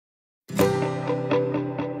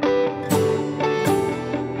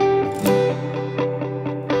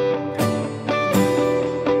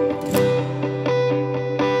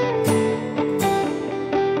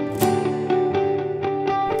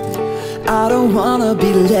don't wanna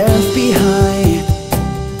be left behind.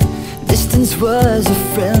 Distance was a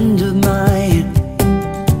friend of mine,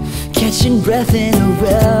 catching breath in a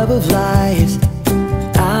web of lies.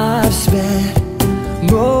 I've spent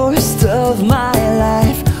most of my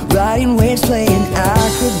life riding waves, playing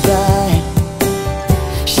acrobat,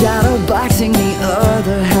 shadow boxing the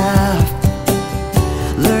other half,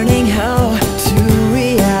 learning how to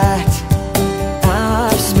react.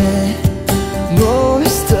 I've spent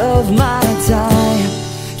most of my time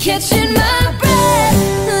catching my breath,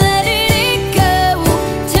 letting it go,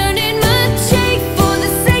 turning my cheek for the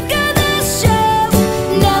sake of the show.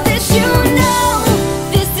 Now that you know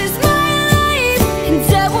this is my life, and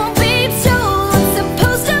I won't be told what's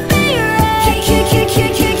supposed to be right. Catch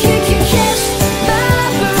my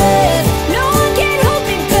breath, no one can hold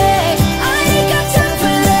me back. I ain't got time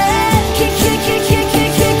for that. Catch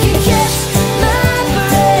my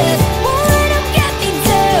breath, won't let 'em get me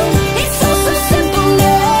down. It's all so simple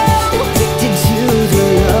now. Addicted to the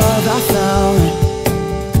love I found,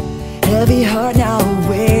 heavy heart now a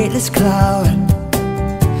weightless cloud,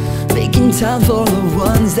 making time for the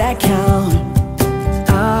ones that count.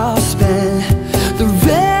 I'll spend the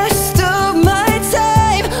rest of my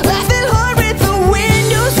time laughing hard with the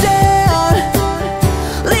windows down,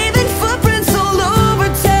 leaving footprints all over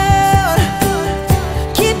town,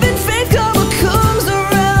 keeping faith come what comes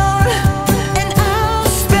around. And I'll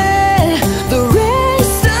spend the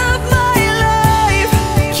rest of my life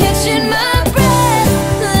catching my breath,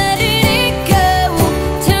 letting it go,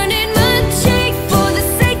 turning my cheek for the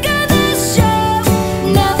sake of the show.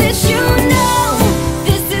 Now that you know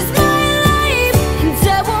this is my life, and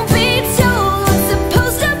I won't be told what's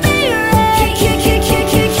supposed to be right.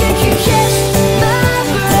 Catch my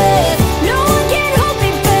breath, no one can hold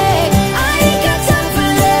me back. I ain't got time for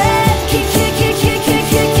that.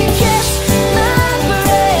 Catch my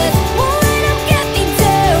breath, won't let 'em get me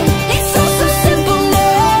down. It's all so simple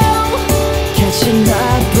now. Catching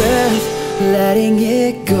my breath, letting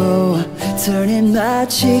it go, turning my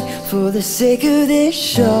cheek for the sake of this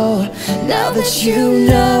show. Now that you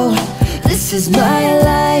know this is my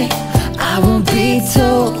life, I won't be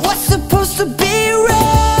told what's supposed to be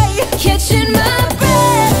right. Catching my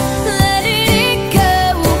breath, letting it go,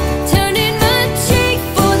 turning my cheek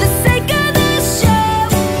for the sake of the show.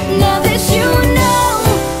 Now that you know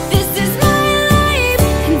this is my life,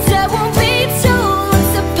 and I won't be told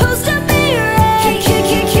what's supposed to be right.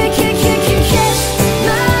 Catch my breath,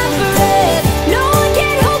 no one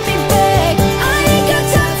can hold me back. I ain't got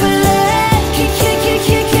time for that.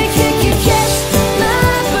 Catch my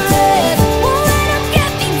breath, won't let 'em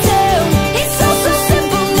get me down. It's all so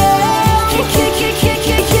simple now. Catch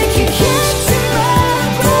my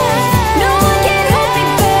breath, no one can hold me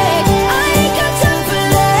back. I ain't got time for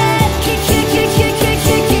that.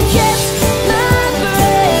 Catch my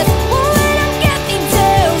breath, won't let 'em get me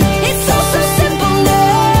down. It's all so simple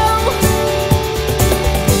now.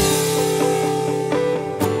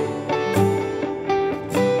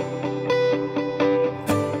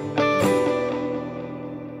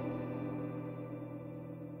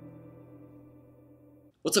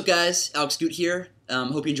 What's up guys, Goot here.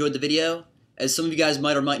 Hope you enjoyed the video. As some of you guys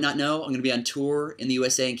might or might not know, I'm going to be on tour in the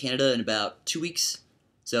USA and Canada in about 2 weeks.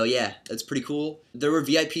 So yeah, that's pretty cool. There were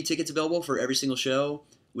VIP tickets available for every single show,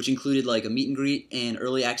 which included like a meet and greet and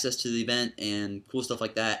early access to the event and cool stuff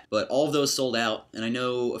like that. But all of those sold out, and I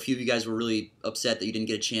know a few of you guys were really upset that you didn't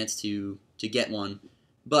get a chance to get one.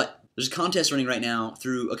 But there's a contest running right now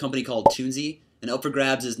through a company called Toonsy, and up for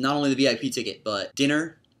grabs is not only the VIP ticket, but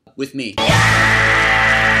dinner with me.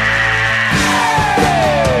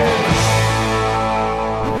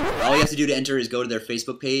 All you have to do to enter is go to their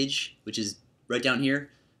Facebook page, which is right down here,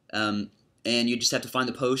 and you just have to find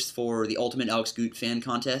the post for the Ultimate Goot Fan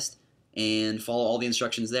Contest and follow all the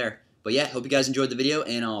instructions there. But yeah, hope you guys enjoyed the video,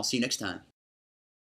 and I'll see you next time.